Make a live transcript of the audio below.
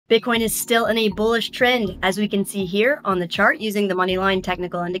Bitcoin is still in a bullish trend, as we can see here on the chart using the moneyline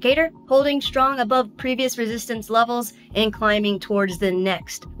technical indicator, holding strong above previous resistance levels and climbing towards the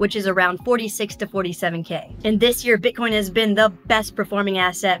next, which is around 46 to 47K. And this year, Bitcoin has been the best performing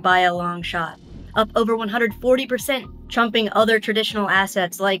asset by a long shot, up over 140%, trumping other traditional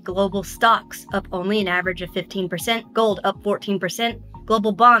assets like global stocks, up only an average of 15%, gold up 14%,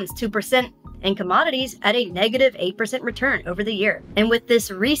 global bonds 2%, and commodities at a negative 8% return over the year. And with this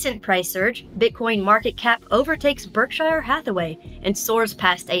recent price surge, Bitcoin market cap overtakes Berkshire Hathaway and soars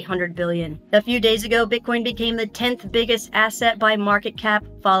past 800 billion. A few days ago, Bitcoin became the 10th biggest asset by market cap,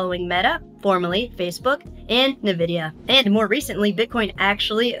 following Meta, formerly Facebook, and Nvidia. And more recently, Bitcoin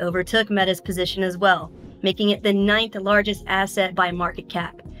actually overtook Meta's position as well, making it the 9th largest asset by market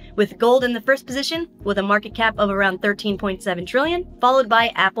cap, with gold in the first position with a market cap of around 13.7 trillion, followed by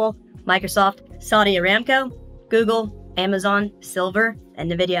Apple, Microsoft, Saudi Aramco, Google, Amazon, silver,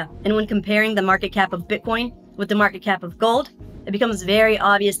 and Nvidia. And when comparing the market cap of Bitcoin with the market cap of gold, it becomes very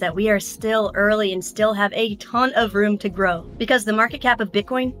obvious that we are still early and still have a ton of room to grow. Because the market cap of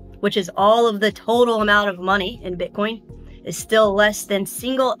Bitcoin, which is all of the total amount of money in Bitcoin, is still less than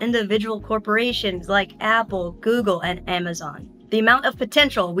single individual corporations like Apple, Google, and Amazon. The amount of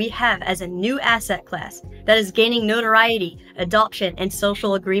potential we have as a new asset class that is gaining notoriety, adoption, and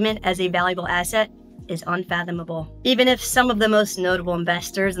social agreement as a valuable asset is unfathomable. Even if some of the most notable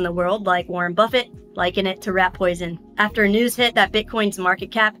investors in the world, like Warren Buffett, liken it to rat poison. After news hit that Bitcoin's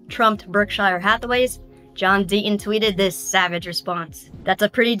market cap trumped Berkshire Hathaway's, John Deaton tweeted this savage response: "That's a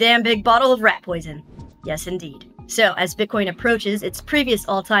pretty damn big bottle of rat poison." Yes, indeed. So, as Bitcoin approaches its previous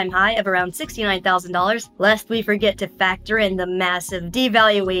all-time high of around $69,000, lest we forget to factor in the massive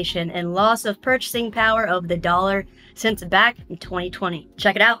devaluation and loss of purchasing power of the dollar since back in 2020.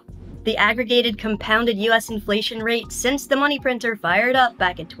 Check it out. The aggregated compounded US inflation rate since the money printer fired up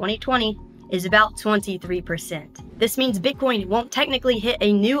back in 2020 is about 23%. This means Bitcoin won't technically hit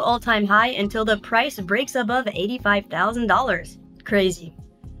a new all-time high until the price breaks above $85,000. Crazy.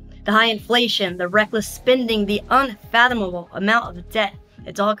 The high inflation, the reckless spending, the unfathomable amount of debt,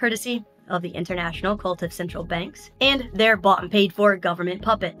 it's all courtesy of the international cult of central banks and their bought and paid for government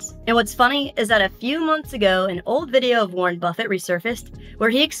puppets. And what's funny is that a few months ago, an old video of Warren Buffett resurfaced where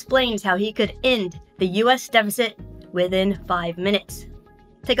he explains how he could end the US deficit within 5 minutes.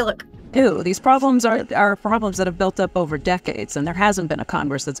 Take a look. Ew, these problems are problems that have built up over decades, and there hasn't been a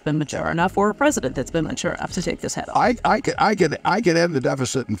Congress that's been mature enough or a president that's been mature enough to take this head on. I can end the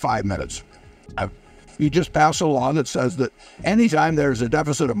deficit in 5 minutes. You just pass a law that says that anytime there's a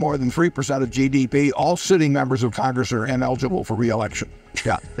deficit of more than 3% of GDP, all sitting members of Congress are ineligible for re-election.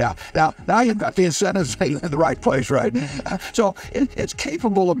 Yeah. Now you've got the incentives in the right place, right? So it's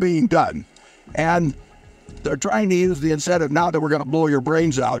capable of being done. And they're trying to use the incentive now that we're going to blow your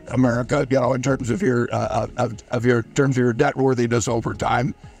brains out, America, in terms of your debt worthiness over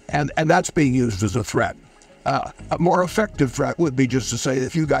time, and that's being used as a threat. A more effective threat would be just to say,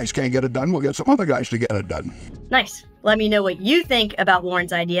 if you guys can't get it done, we'll get some other guys to get it done. Nice. Let me know what you think about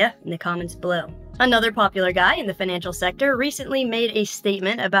Warren's idea in the comments below. Another popular guy in the financial sector recently made a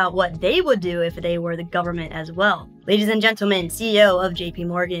statement about what they would do if they were the government as well. Ladies and gentlemen, CEO of JP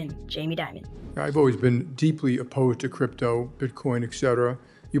Morgan, Jamie Dimon. I've always been deeply opposed to crypto, Bitcoin, etc.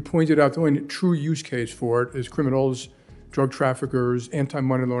 You pointed out the only true use case for it is criminals, drug traffickers,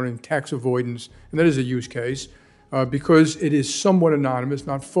 anti-money laundering, tax avoidance, and that is a use case because it is somewhat anonymous,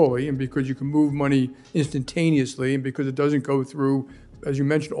 not fully, and because you can move money instantaneously, and because it doesn't go through, as you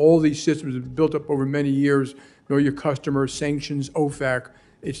mentioned, all these systems that have built up over many years, know your customers, sanctions, OFAC,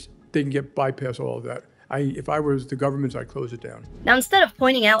 they can get bypass all of that. If I was the government, I'd close it down. Now, instead of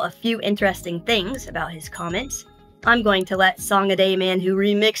pointing out a few interesting things about his comments, I'm going to let Song a Day man who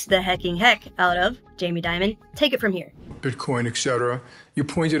remixed the hecking heck out of Jamie Dimon take it from here. Bitcoin, etc. You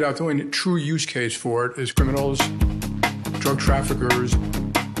pointed out the only true use case for it is criminals, drug traffickers,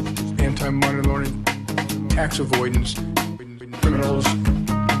 anti-money laundering, tax avoidance, criminals,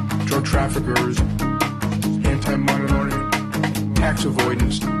 drug traffickers, anti-money laundering, tax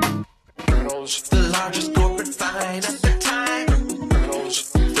avoidance. The largest corporate fine at the time.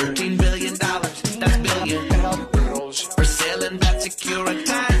 $13 billion, that's billion. For selling that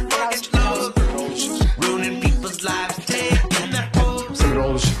securitized mortgage loans, ruining people's lives, taking their homes.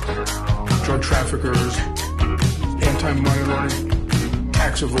 Criminals, drug traffickers, anti-money laundering,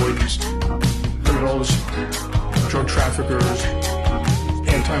 tax avoidance. Criminals, drug traffickers,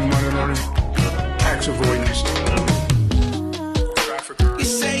 anti-money laundering, tax avoidance. You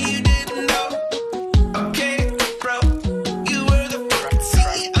say you didn't know. Okay, bro, you were the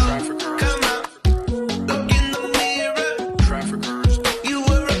CEO. Come on, look in the mirror. Traffickers. You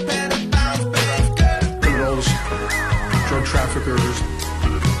were a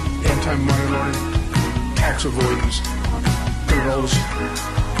tax avoidance, criminals,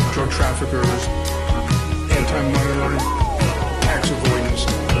 drug traffickers, anti-money laundering, tax avoidance.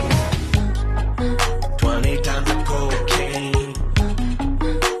 20 times of cocaine.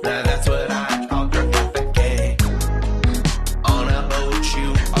 Now that's what I call drug trafficking. On a boat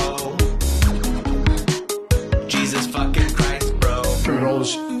you owe. Jesus fucking Christ, bro.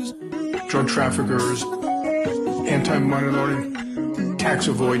 Criminals, drug traffickers, anti-money laundering, tax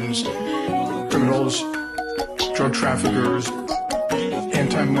avoidance, criminals, drug traffickers,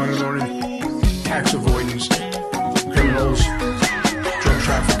 anti-money laundering, tax avoidance, criminals, drug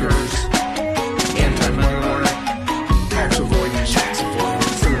traffickers, anti-money laundering, tax avoidance,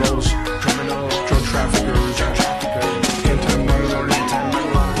 criminals, drug traffickers, anti-money laundering,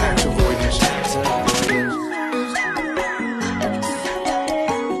 tax avoidance.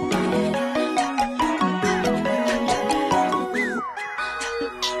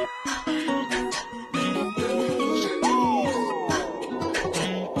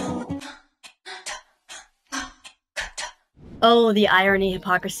 Oh, the irony,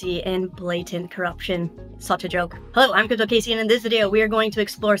 hypocrisy, and blatant corruption. Such a joke. Hello, I'm Crypto Casey, and in this video, we are going to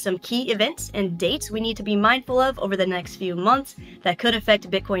explore some key events and dates we need to be mindful of over the next few months that could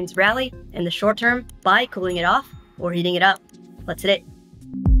affect Bitcoin's rally in the short term by cooling it off or heating it up. Let's hit it.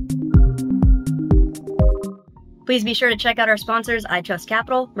 Please be sure to check out our sponsors, iTrust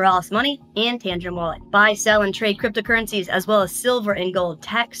Capital, Morales Money, and Tangem Wallet. Buy, sell, and trade cryptocurrencies as well as silver and gold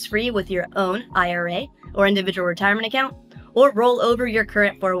tax-free with your own IRA or individual retirement account, or roll over your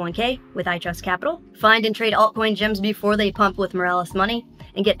current 401k with iTrust Capital. Find and trade altcoin gems before they pump with Morales Money,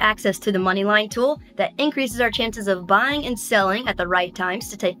 and get access to the Moneyline tool that increases our chances of buying and selling at the right times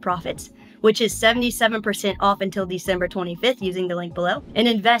to take profits, which is 77% off until December 25th using the link below, and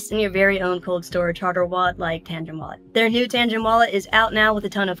invest in your very own cold storage hardware wallet like Tangem Wallet. Their new Tangem Wallet is out now with a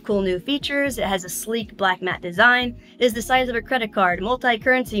ton of cool new features. It has a sleek black matte design, is the size of a credit card,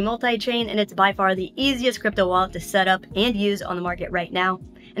 multi-currency, multi-chain, and it's by far the easiest crypto wallet to set up and use on the market right now.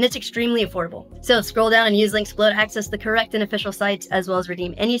 And it's extremely affordable. So scroll down and use links below to access the correct and official sites, as well as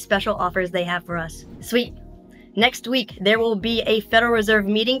redeem any special offers they have for us. Sweet. Next week, there will be a Federal Reserve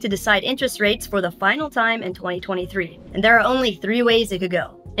meeting to decide interest rates for the final time in 2023. And there are only 3 ways it could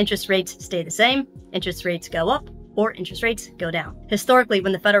go. Interest rates stay the same, interest rates go up, or interest rates go down. Historically,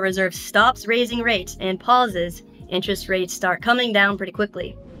 when the Federal Reserve stops raising rates and pauses, interest rates start coming down pretty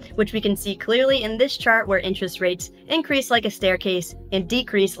quickly, which we can see clearly in this chart where interest rates increase like a staircase and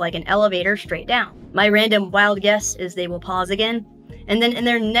decrease like an elevator straight down. My random wild guess is they will pause again, and then in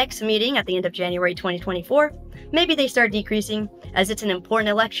their next meeting at the end of January 2024, maybe they start decreasing, as it's an important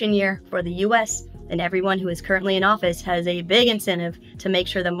election year for the US, and everyone who is currently in office has a big incentive to make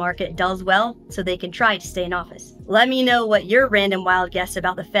sure the market does well so they can try to stay in office. Let me know what your random wild guess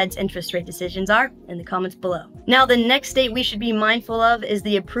about the Fed's interest rate decisions are in the comments below. Now, the next date we should be mindful of is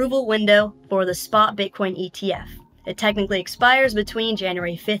the approval window for the spot Bitcoin ETF. It technically expires between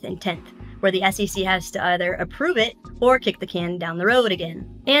January 5th and 10th, where the SEC has to either approve it or kick the can down the road again.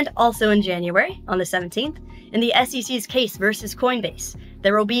 And also in January, on the 17th, in the SEC's case versus Coinbase,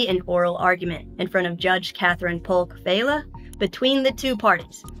 there will be an oral argument in front of Judge Catherine Polk-Vela between the two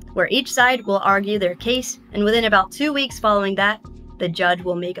parties, where each side will argue their case, and within about 2 weeks following that, the judge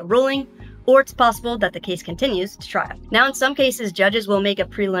will make a ruling, or it's possible that the case continues to trial. Now, in some cases, judges will make a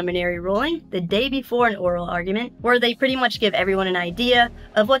preliminary ruling the day before an oral argument, where they pretty much give everyone an idea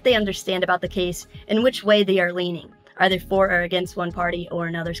of what they understand about the case and which way they are leaning, either for or against one party or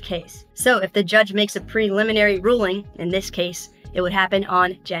another's case. So if the judge makes a preliminary ruling, in this case, it would happen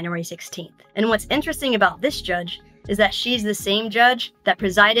on January 16th. And what's interesting about this judge is that she's the same judge that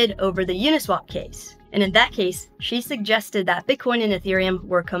presided over the Uniswap case. And in that case, she suggested that Bitcoin and Ethereum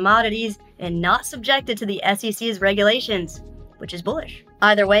were commodities and not subjected to the SEC's regulations, which is bullish.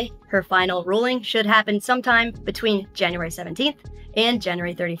 Either way, her final ruling should happen sometime between January 17th and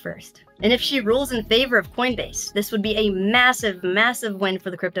January 31st. And if she rules in favor of Coinbase, this would be a massive, massive win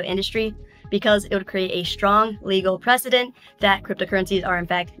for the crypto industry, because it would create a strong legal precedent that cryptocurrencies are in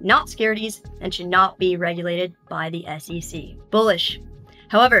fact not securities and should not be regulated by the SEC. Bullish.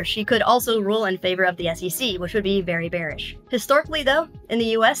 However, she could also rule in favor of the SEC, which would be very bearish. Historically though, in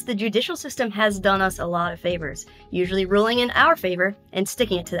the US, the judicial system has done us a lot of favors, usually ruling in our favor and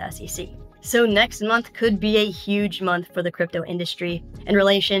sticking it to the SEC. So next month could be a huge month for the crypto industry in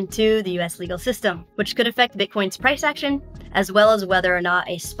relation to the US legal system, which could affect Bitcoin's price action, as well as whether or not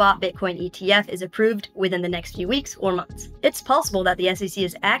a spot Bitcoin ETF is approved within the next few weeks or months. It's possible that the SEC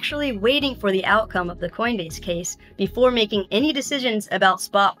is actually waiting for the outcome of the Coinbase case before making any decisions about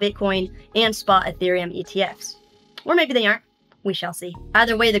spot Bitcoin and spot Ethereum ETFs. Or maybe they aren't. We shall see.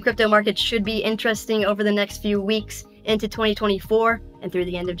 Either way, the crypto market should be interesting over the next few weeks into 2024 and through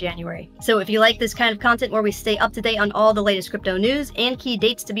the end of January. So if you like this kind of content where we stay up to date on all the latest crypto news and key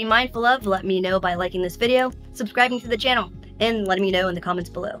dates to be mindful of, let me know by liking this video, subscribing to the channel, and letting me know in the comments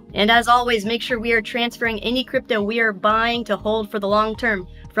below. And as always, make sure we are transferring any crypto we are buying to hold for the long term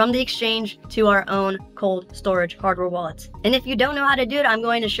from the exchange to our own cold storage hardware wallets. And if you don't know how to do it, I'm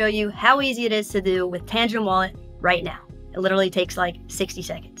going to show you how easy it is to do with Tangem wallet right now. It literally takes like 60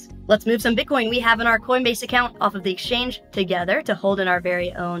 seconds. Let's move some Bitcoin we have in our Coinbase account off of the exchange together to hold in our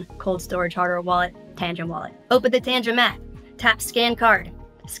very own cold storage hardware wallet, Tangem wallet. Open the Tangem app, tap scan card,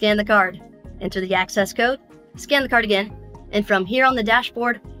 scan the card, enter the access code, scan the card again, and from here on the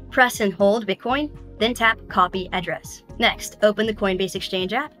dashboard, press and hold Bitcoin, then tap copy address. Next, open the Coinbase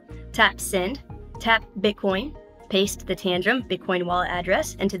exchange app, tap send, tap Bitcoin, paste the Tangem Bitcoin wallet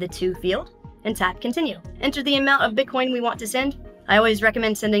address into the to field, and tap continue. Enter the amount of Bitcoin we want to send. I always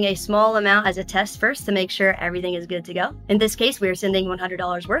recommend sending a small amount as a test first to make sure everything is good to go. In this case, we are sending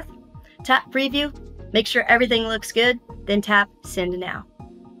 $100 worth. Tap preview, make sure everything looks good, then tap send now.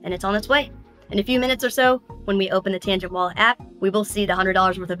 And it's on its way. In a few minutes or so, when we open the Tangem wallet app, we will see the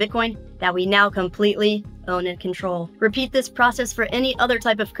 $100 worth of Bitcoin that we now completely own and control. Repeat this process for any other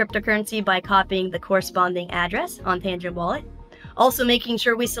type of cryptocurrency by copying the corresponding address on Tangem wallet. Also making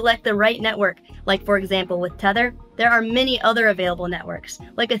sure we select the right network, like for example with Tether, there are many other available networks,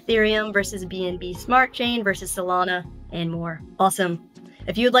 like Ethereum versus BNB Smart Chain versus Solana, and more. Awesome.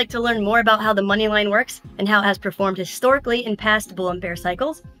 If you would like to learn more about how the money line works and how it has performed historically in past bull and bear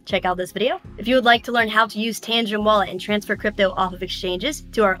cycles, check out this video. If you would like to learn how to use Tangem wallet and transfer crypto off of exchanges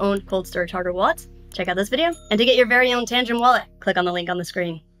to our own cold storage hardware wallets, check out this video. And to get your very own Tangem wallet, click on the link on the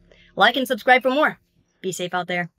screen. Like and subscribe for more. Be safe out there.